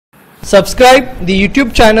Subscribe the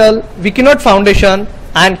YouTube channel WikiNote Foundation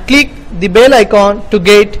and click the bell icon to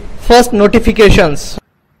get first notifications.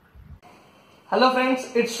 Hello friends,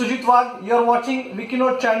 it's Sujit Wag. You are watching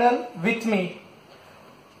WikiNote channel with me.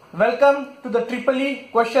 Welcome to the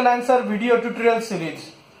EEE question answer video tutorial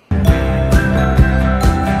series.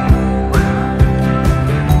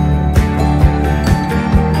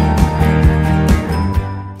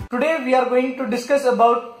 Today we are going to discuss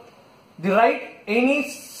about the write any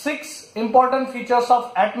 6 important features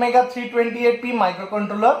of ATmega328P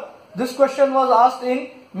microcontroller. This question was asked in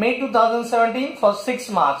May 2017 for 6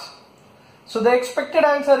 marks. So the expected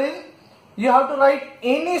answer is you have to write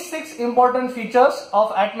any 6 important features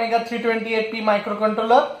of ATmega328P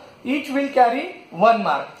microcontroller. Each will carry 1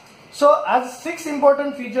 mark. So as 6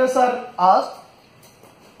 important features are asked,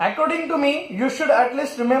 according to me, you should at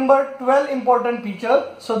least remember 12 important features,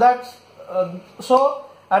 so that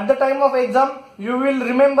at the time of exam you will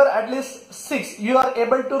remember at least 6. You are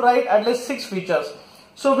able to write at least 6 features.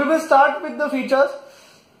 So we will start with the features.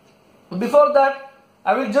 Before that,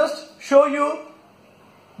 I will just show you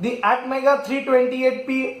the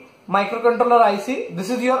ATmega328P microcontroller IC. This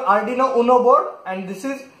is your Arduino Uno board and this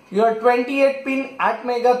is your 28-pin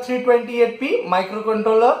ATmega328P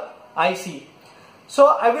microcontroller IC. So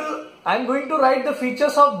I am going to write the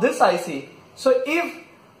features of this IC. So if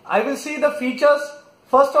I will see the features,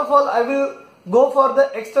 first of all I will go for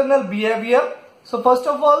the external behavior. So first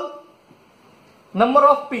of all, number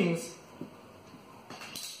of pins.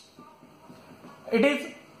 It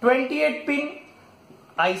is 28-pin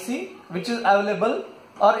IC which is available,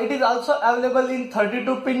 or it is also available in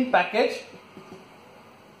 32-pin package.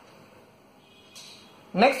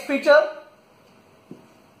 Next feature,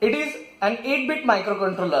 it is an 8-bit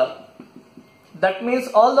microcontroller. That means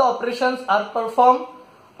all the operations are performed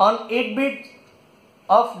on 8 bits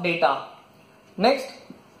of data. Next,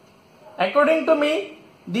 according to me,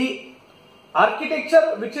 the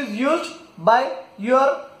architecture which is used by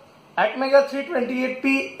your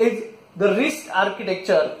ATmega328P is the RISC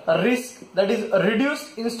architecture. RISC, that is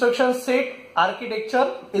reduced instruction set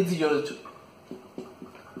architecture, is used.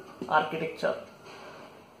 Architecture.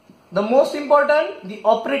 The most important, the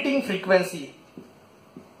operating frequency.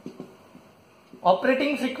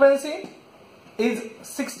 Operating frequency is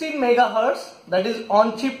 16 megahertz, that is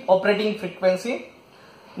on chip operating frequency.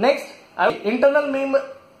 Next, internal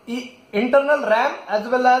RAM as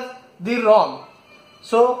well as the ROM.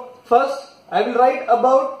 So first I will write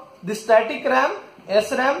about the static RAM,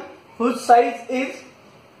 SRAM, whose size is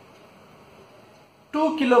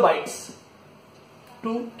 2 kilobytes,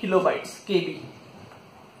 KB.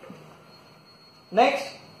 Next,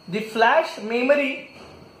 the flash memory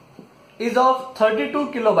is of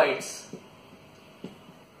 32 kilobytes.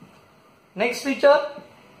 Next feature,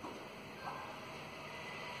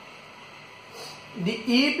 the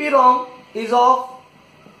EEPROM is of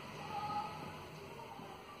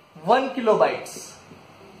 1 kilobytes.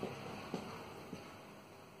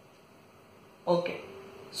 Okay,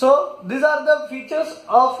 so these are the features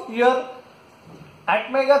of your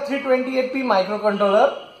ATmega328P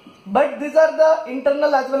microcontroller. But these are the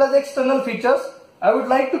internal as well as external features. I would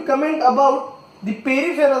like to comment about the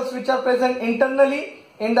peripherals which are present internally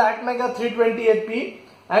in the ATmega328P.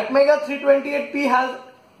 ATmega328P has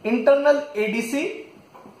internal ADC,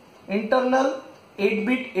 internal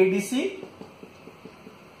 8-bit ADC.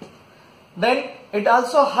 Then it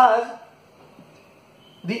also has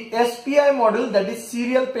the SPI module, that is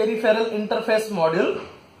serial peripheral interface module.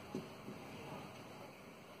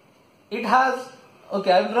 It has,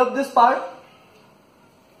 okay, I will rub this part.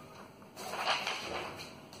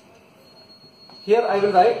 Here I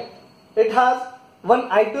will write. It has one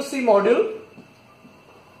I2C module.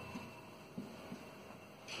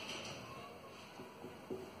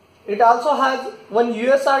 It also has one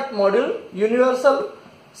USART module, Universal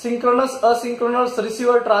Synchronous Asynchronous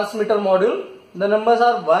Receiver Transmitter module. The numbers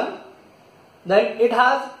are 1. Then it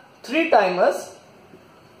has 3 timers.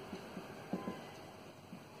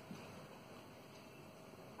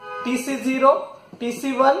 TC0,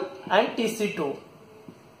 TC1 and TC2.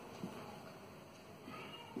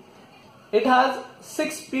 It has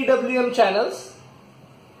 6 PWM channels.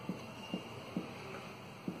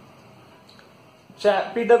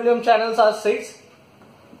 PWM channels are 6.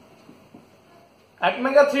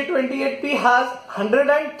 ATmega328P has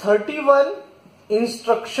 131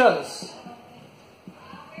 instructions.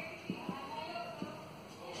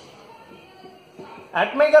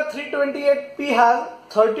 ATmega328P has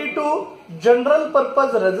 32 general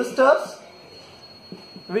purpose registers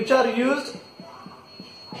which are used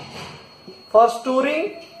for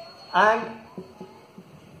storing and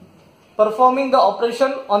performing the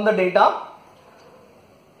operation on the data.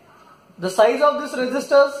 The size of this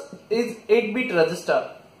resistors is 8-bit register.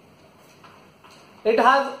 It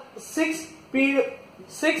has 6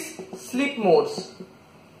 sleep modes.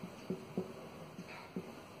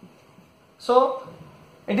 So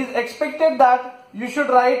it is expected that you should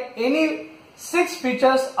write any 6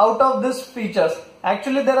 features out of these features.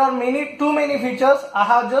 Actually there are too many features. I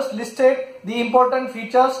have just listed the important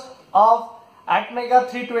features of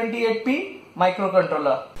ATmega328P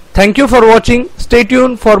microcontroller. Thank you for watching. Stay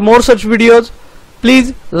tuned for more such videos.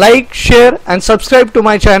 Please like, share and subscribe to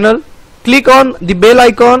my channel. Click on the bell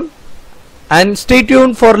icon and stay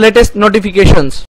tuned for latest notifications.